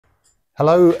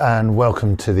Hello and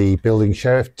welcome to the Building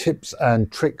Sheriff Tips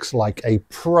and Tricks Like a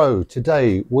Pro.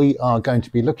 Today we are going to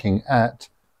be looking at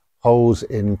holes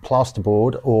in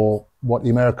plasterboard, or what the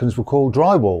Americans will call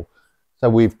drywall. So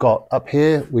we've got up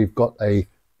here, we've got a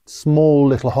small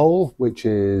little hole which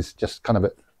is just kind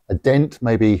of a dent,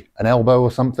 maybe an elbow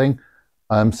or something.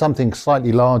 Something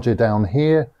slightly larger down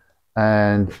here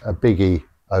and a biggie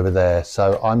over there.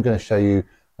 So I'm going to show you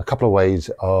a couple of ways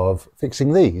of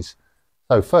fixing these.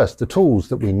 So first, the tools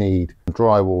that we need: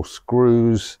 drywall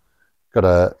screws, got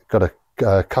a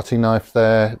cutting knife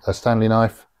there, a Stanley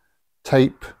knife,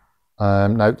 tape.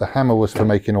 No, the hammer was for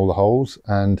making all the holes,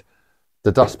 and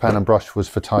the dustpan and brush was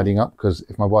for tidying up, because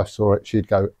if my wife saw it, she'd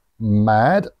go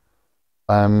mad.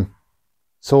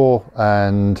 Saw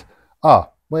and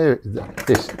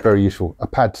this very useful, a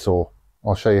pad saw.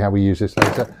 I'll show you how we use this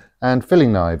later. And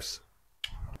filling knives.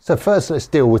 So first, let's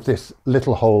deal with this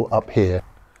little hole up here.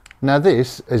 Now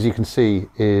this, as you can see,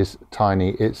 is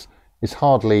tiny. It's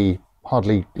hardly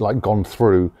like gone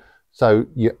through. So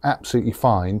you're absolutely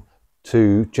fine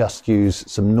to just use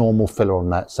some normal filler on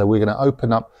that. So we're going to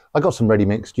open up. I got some ready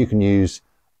mixed. You can use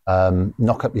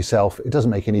knock up yourself. It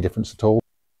doesn't make any difference at all.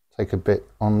 Take a bit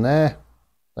on there.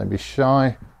 Don't be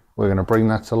shy. We're going to bring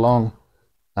that along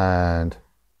and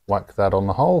whack that on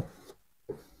the hole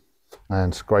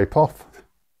and scrape off.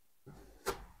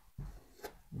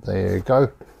 There you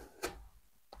go.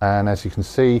 And as you can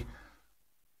see,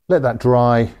 let that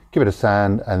dry, give it a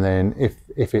sand, and then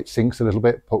if it sinks a little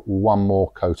bit, put one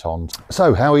more coat on.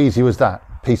 So how easy was that?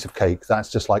 Piece of cake.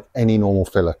 That's just like any normal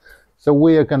filler. So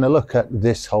we are going to look at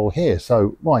this hole here.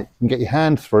 So right, you can get your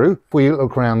hand through. If we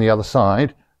look around the other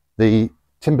side, the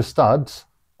timber studs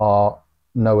are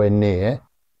nowhere near.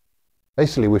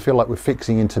 Basically, we feel like we're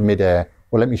fixing into midair.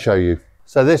 Well, let me show you.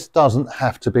 So this doesn't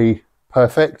have to be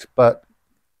perfect, but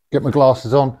get my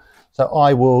glasses on. So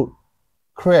I will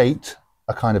create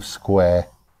a kind of square.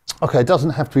 Okay, it doesn't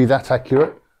have to be that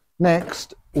accurate.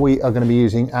 Next, we are going to be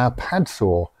using our pad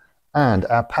saw. And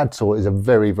our pad saw is a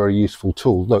very, very useful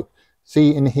tool. Look,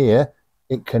 see in here,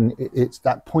 it's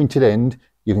that pointed end.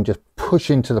 You can just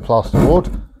push into the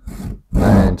plasterboard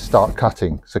and start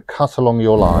cutting. So cut along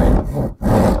your line.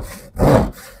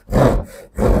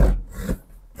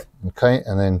 Okay,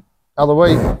 and then other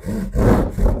way.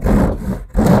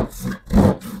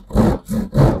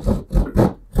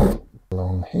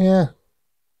 Along here.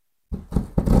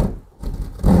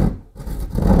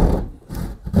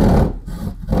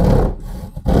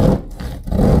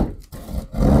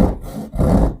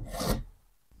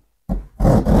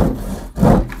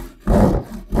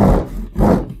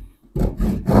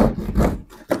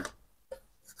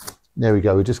 There we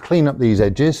go. We just clean up these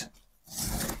edges.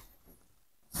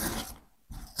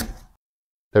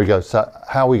 There we go. So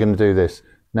how are we going to do this?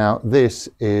 Now this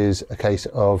is a case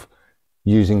of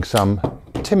using some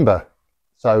timber.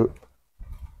 So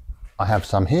I have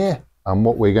some here, and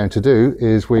what we're going to do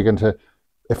is we're going to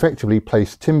effectively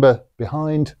place timber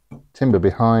behind,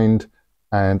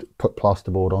 and put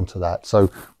plasterboard onto that.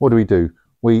 So what do?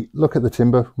 We look at the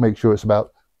timber, make sure it's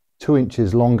about 2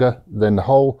 inches longer than the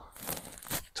hole,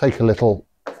 take a little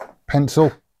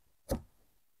pencil,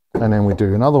 and then we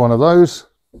do another one of those.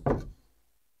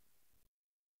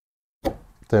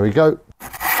 There we go.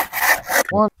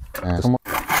 One and one.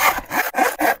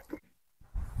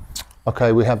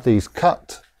 Okay, we have these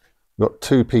cut. We've got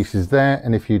 2 pieces there,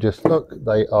 and if you just look,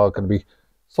 they are going to be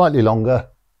slightly longer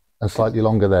and slightly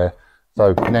longer there.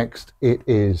 So next it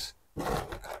is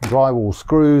drywall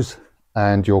screws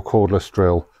and your cordless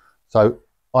drill. So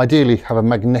ideally have a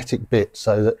magnetic bit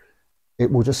so that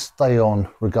it will just stay on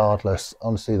regardless.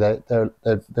 Honestly,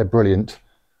 they're brilliant.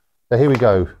 So here we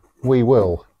go. We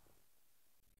will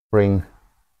bring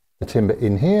the timber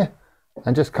in here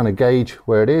and just kind of gauge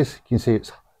where it is. You can see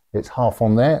it's half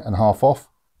on there and half off,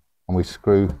 and we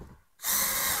screw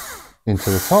into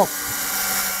the top.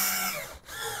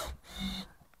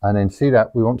 And then see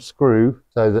that we want to screw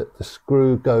so that the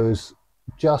screw goes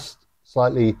just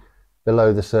slightly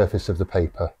below the surface of the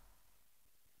paper.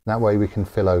 That way we can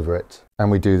fill over it. And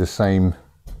we do the same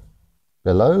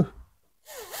below.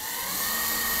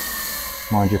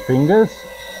 Mind your fingers.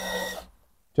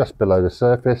 Just below the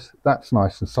surface. That's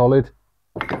nice and solid.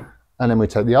 And then we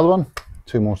take the other one,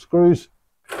 2 more screws,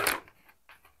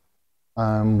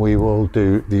 and we will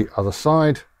do the other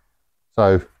side.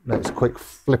 So let's quick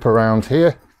flip around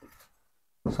here.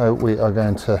 So we are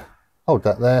going to hold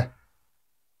that there.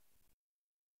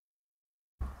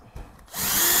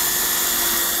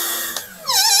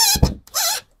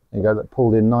 There you go, that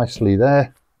pulled in nicely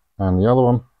there. And the other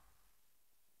one.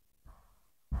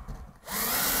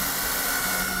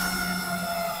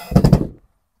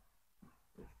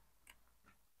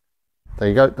 There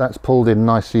you go, that's pulled in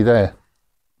nicely there.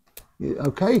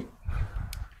 Okay,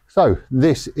 so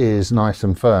this is nice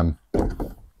and firm.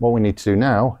 What we need to do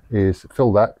now is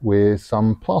fill that with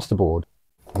some plasterboard.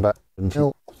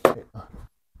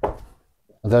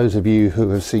 Those of you who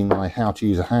have seen my how to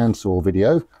use a handsaw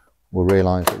video will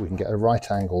realise that we can get a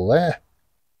right angle there.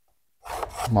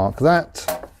 Mark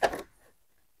that,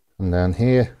 and down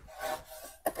here,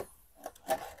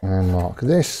 and mark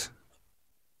this.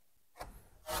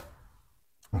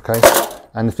 Okay,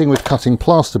 and the thing with cutting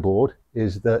plasterboard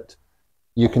is that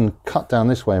you can cut down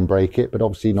this way and break it, but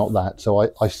obviously not that.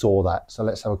 So I saw that. So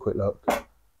let's have a quick look.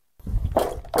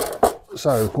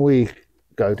 So we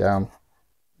go down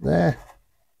there,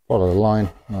 follow the line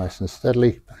nice and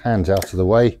steadily, hands out of the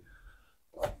way,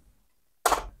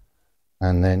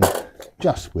 and then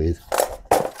just with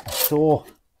a saw,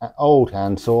 an old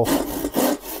handsaw.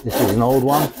 This is an old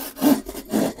one.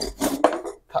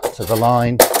 Cut to the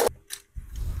line.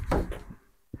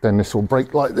 Then this will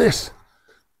break like this,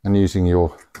 and using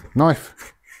your knife,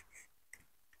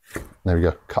 there we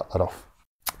go, cut that off.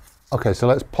 Okay, so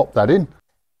let's pop that in.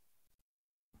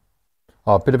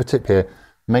 Oh, a bit of a tip here,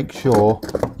 make sure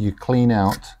you clean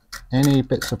out any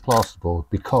bits of plasterboard,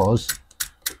 because,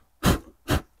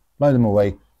 blow them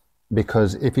away,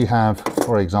 because if you have,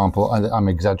 for example, I'm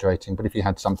exaggerating, but if you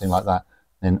had something like that,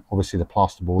 then obviously the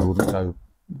plasterboard wouldn't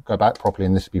go back properly,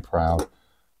 and this would be proud.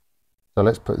 So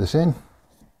let's put this in.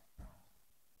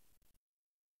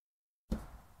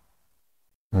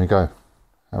 There we go.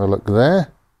 Have a look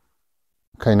there.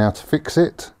 Okay, now to fix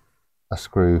it, a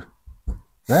screw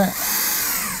there.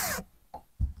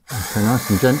 Okay, nice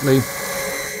and gently.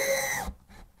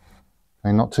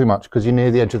 Okay, not too much, because you're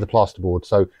near the edge of the plasterboard,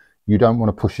 so you don't want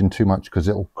to push in too much because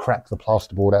it'll crack the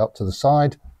plasterboard out to the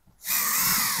side.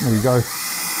 There you go.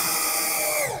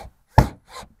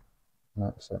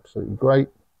 That's absolutely great.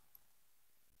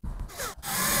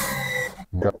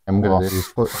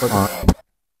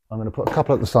 I'm going to put a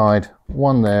couple at the side,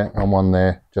 one there and one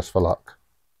there, just for luck.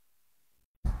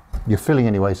 You're filling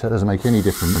anyway, so it doesn't make any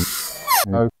difference.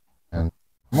 And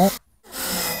more.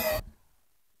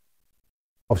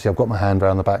 Obviously, I've got my hand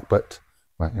around the back, but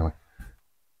right, anyway.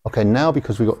 Okay, now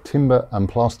because we've got timber and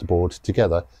plasterboard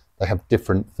together, they have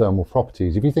different thermal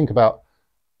properties. If you think about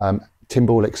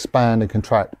timber will expand and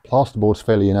contract, plasterboard's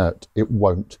fairly inert. It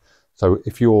won't. So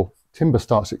if your timber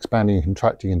starts expanding and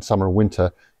contracting in summer and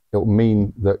winter, it'll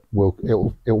mean that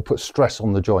it will put stress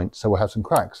on the joint, so we'll have some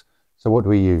cracks. So what do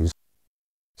we use?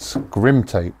 Scrim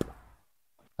tape.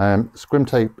 Scrim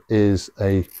tape is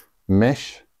a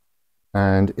mesh,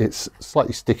 and it's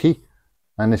slightly sticky,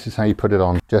 and this is how you put it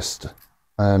on. Just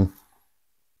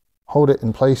hold it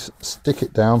in place, stick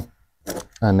it down,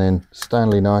 and then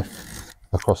Stanley knife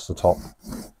across the top,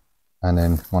 and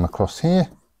then one across here.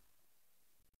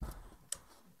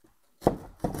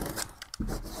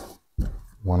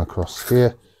 One across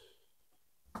here.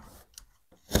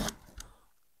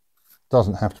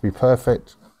 Doesn't have to be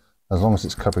perfect, as long as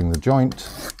it's covering the joint.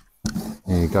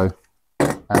 There you go.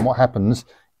 And what happens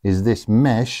is this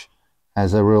mesh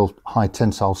has a real high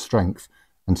tensile strength,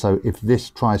 and so if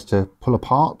this tries to pull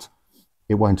apart,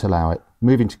 it won't allow it.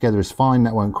 Moving together is fine,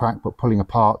 that won't crack, but pulling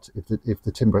apart, if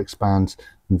the timber expands,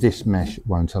 this mesh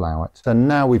won't allow it. So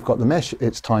now we've got the mesh,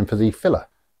 it's time for the filler.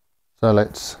 So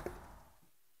let's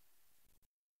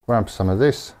grab some of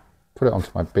this, put it onto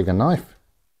my bigger knife,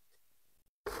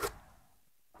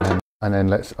 and then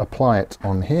let's apply it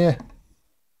on here.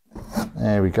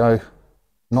 There we go.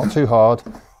 Not too hard.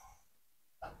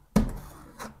 Okay,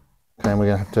 and we're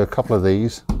going to have to do a couple of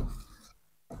these.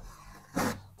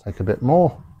 Take a bit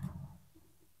more.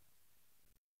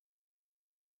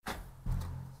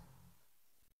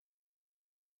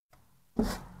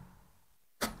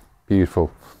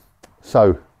 Beautiful.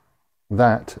 So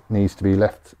that needs to be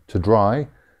left to dry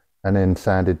and then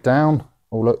sanded down.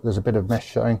 Oh look, there's a bit of mesh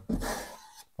showing.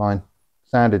 Fine.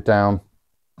 Sanded down,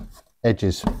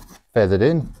 edges feathered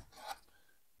in.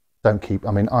 Don't keep,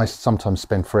 I mean, I sometimes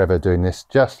spend forever doing this.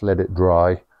 Just let it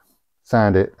dry,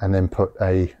 sand it, and then put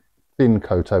a thin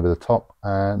coat over the top,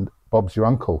 and Bob's your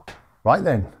uncle. Right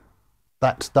then,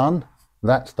 that's done.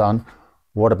 That's done.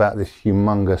 What about this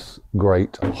humongous,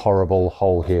 great, horrible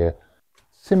hole here?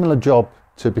 Similar job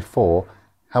to before.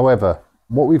 However,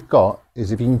 what we've got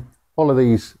is, if you can follow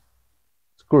these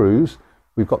screws,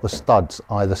 we've got the studs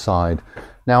either side.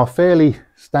 Now, a fairly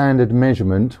standard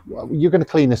measurement, you're going to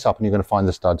clean this up and you're going to find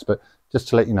the studs, but just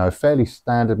to let you know, a fairly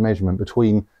standard measurement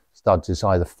between studs is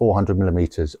either 400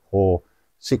 millimeters or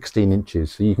 16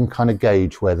 inches. So you can kind of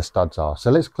gauge where the studs are. So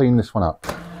let's clean this one up.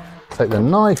 Take the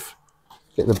knife,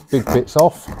 get the big bits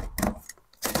off.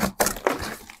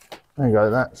 There you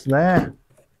go, that's there.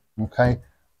 Okay,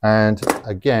 and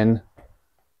again,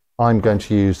 I'm going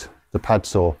to use the pad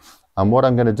saw. And what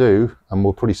I'm going to do, and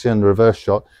we'll probably see on the reverse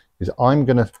shot, is I'm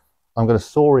going to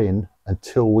saw in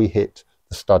until we hit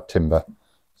the stud timber.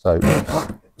 So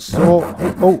saw,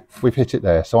 oh, we've hit it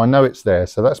there. So I know it's there.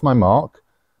 So that's my mark.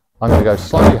 I'm going to go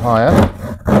slightly higher.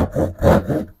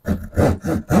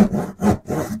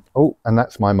 Oh, and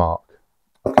that's my mark.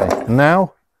 Okay,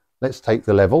 now let's take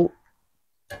the level.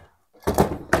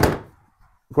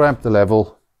 Grab the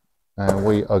level, and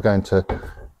we are going to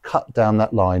cut down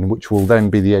that line, which will then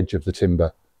be the edge of the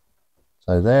timber.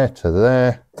 So there to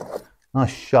there.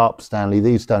 Nice sharp Stanley.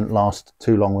 These don't last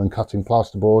too long when cutting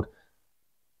plasterboard.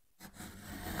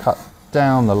 Cut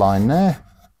down the line there.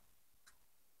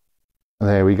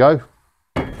 There we go.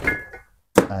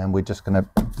 And we're just going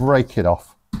to break it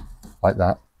off like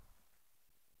that.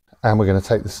 And we're going to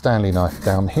take the Stanley knife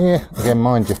down here. Again,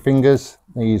 mind your fingers.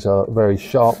 These are very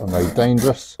sharp and very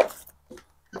dangerous.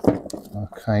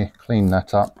 Okay, clean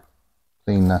that up.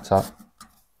 Clean that up.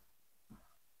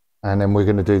 And then we're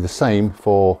going to do the same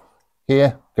for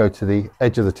here. Go to the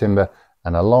edge of the timber,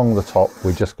 and along the top,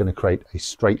 we're just going to create a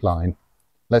straight line.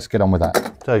 Let's get on with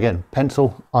that. So again,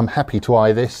 pencil, I'm happy to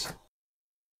eye this.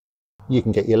 You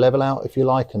can get your level out if you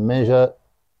like and measure.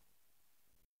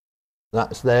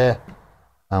 That's there.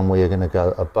 And we are going to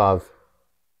go above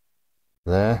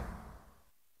there.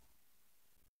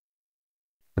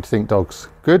 What do you think, dogs?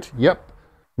 Good? Yep.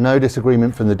 No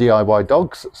disagreement from the DIY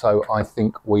dogs. So I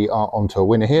think we are onto a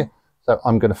winner here. So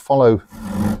I'm going to follow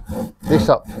this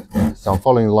up. So I'm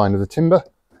following the line of the timber.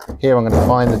 Here I'm going to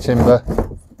find the timber,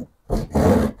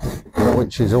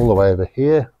 which is all the way over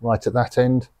here, right at that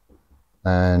end.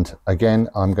 And again,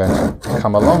 I'm going to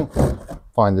come along,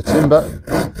 find the timber,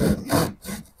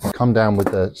 come down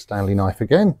with the Stanley knife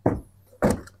again.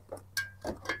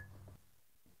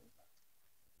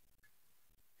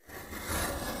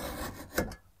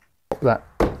 Pop that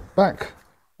back,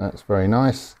 that's very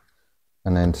nice.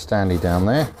 And then Stanley down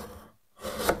there.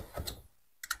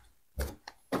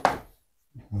 There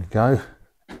we go.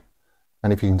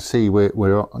 And if you can see,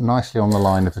 we're nicely on the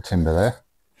line of the timber there.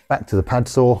 Back to the pad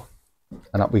saw,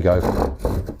 and up we go.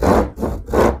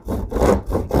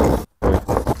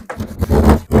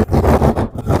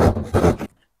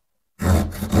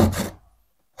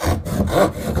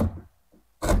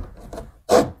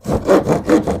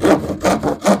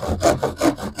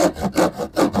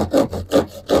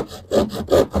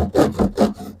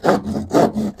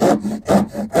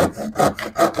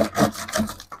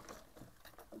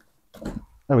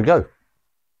 There we go.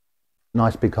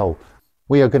 Nice big hole.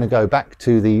 We are going to go back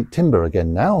to the timber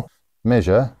again now.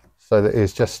 Measure so that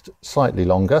it's just slightly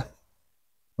longer,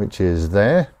 which is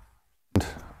there. And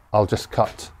I'll just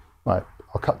cut, right,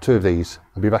 I'll cut two of these.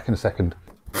 I'll be back in a second.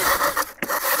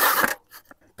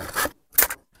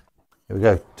 Here we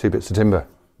go, 2 bits of timber.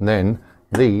 And then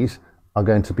these are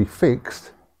going to be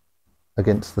fixed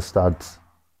against the studs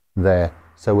there.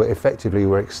 So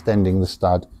we're extending the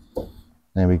stud.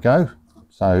 There we go.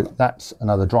 So that's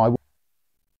another drywall.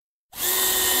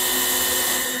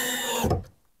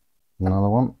 Another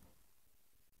one.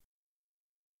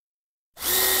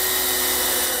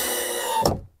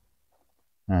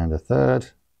 And a third.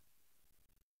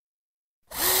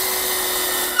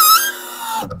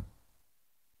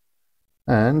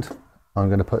 And I'm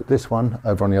going to put this one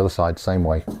over on the other side, same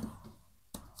way.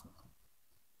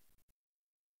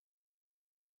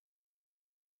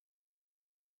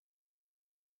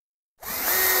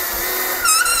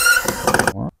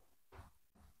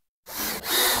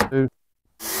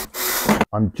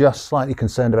 I'm just slightly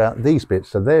concerned about these bits.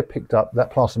 So they're picked up,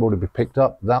 that plasterboard will be picked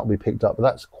up, that will be picked up, but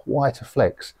that's quite a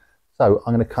flex. So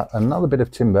I'm going to cut another bit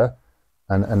of timber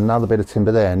and another bit of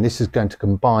timber there. And this is going to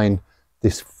combine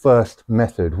this first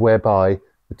method whereby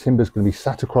the timber is going to be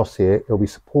sat across here. It'll be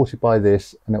supported by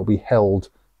this and it'll be held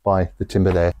by the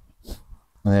timber there.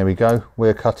 And there we go.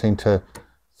 We're cutting to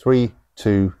 3,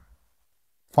 2,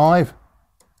 5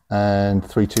 and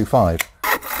 3, 2, 5.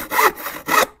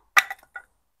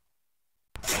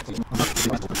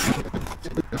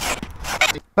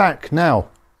 Back now.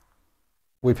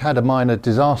 We've had a minor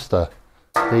disaster.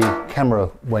 The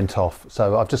camera went off,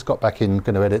 so I've just got back in,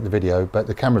 going to edit the video, but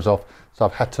the camera's off, so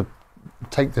I've had to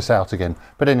take this out again.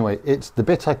 But anyway, it's the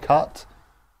bit I cut,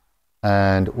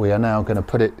 and we are now going to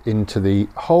put it into the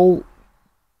hole,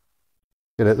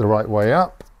 get it the right way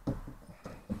up.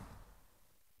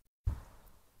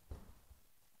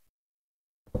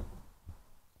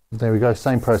 There we go,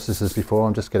 same process as before.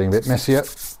 I'm just getting a bit messier.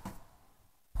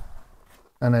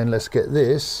 And then let's get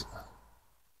this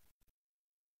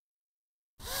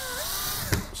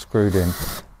screwed in.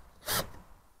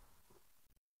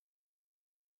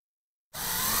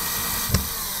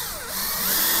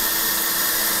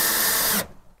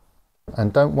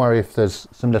 And don't worry if there's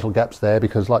some little gaps there,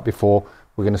 because like before,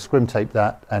 we're going to scrim tape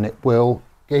that and it'll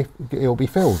be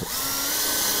filled.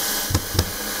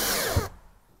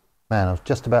 Man, I was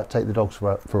just about to take the dogs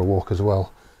for a walk as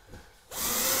well.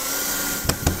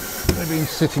 They've been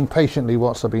sitting patiently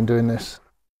whilst I've been doing this.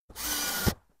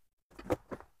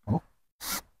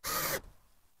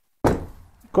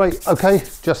 Great, okay,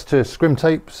 just to scrim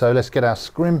tape. So let's get our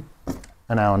scrim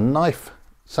and our knife,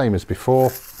 same as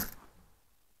before.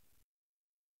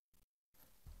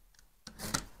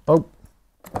 Oh,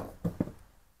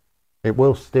 it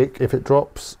will stick if it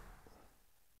drops.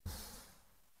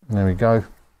 There we go.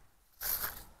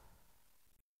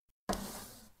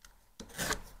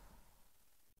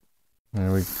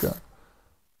 There we go.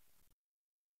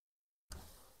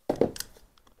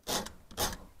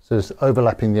 So just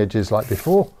overlapping the edges like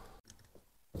before.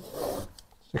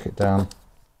 Stick it down.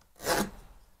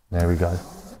 There we go.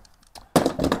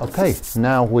 Okay,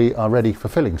 now we are ready for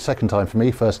filling. Second time for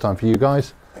me, first time for you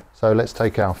guys. So let's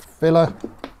take our filler.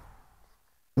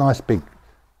 Nice big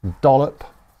dollop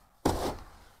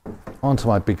onto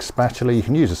my big spatula. You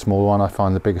can use a small one. I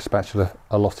find the bigger spatula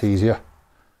a lot easier.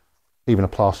 Even a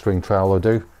plastering trowel will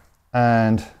do.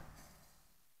 And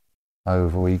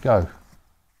over we go.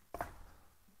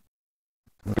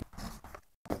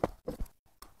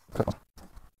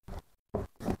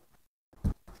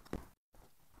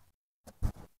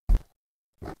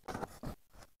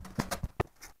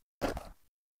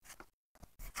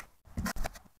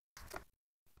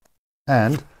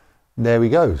 And there we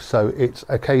go. So it's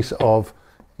a case of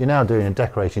you're now doing a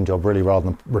decorating job really rather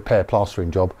than repair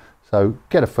plastering job. So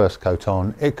get a first coat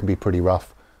on. It can be pretty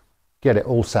rough. Get it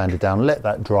all sanded down, let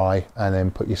that dry, and then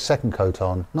put your second coat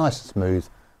on, nice and smooth.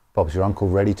 Bob's your uncle,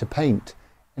 ready to paint.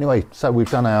 Anyway, so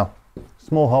we've done our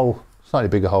small hole, slightly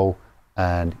bigger hole,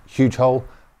 and huge hole.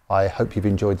 I hope you've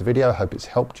enjoyed the video. I hope it's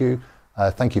helped you.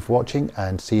 Thank you for watching,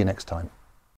 and see you next time.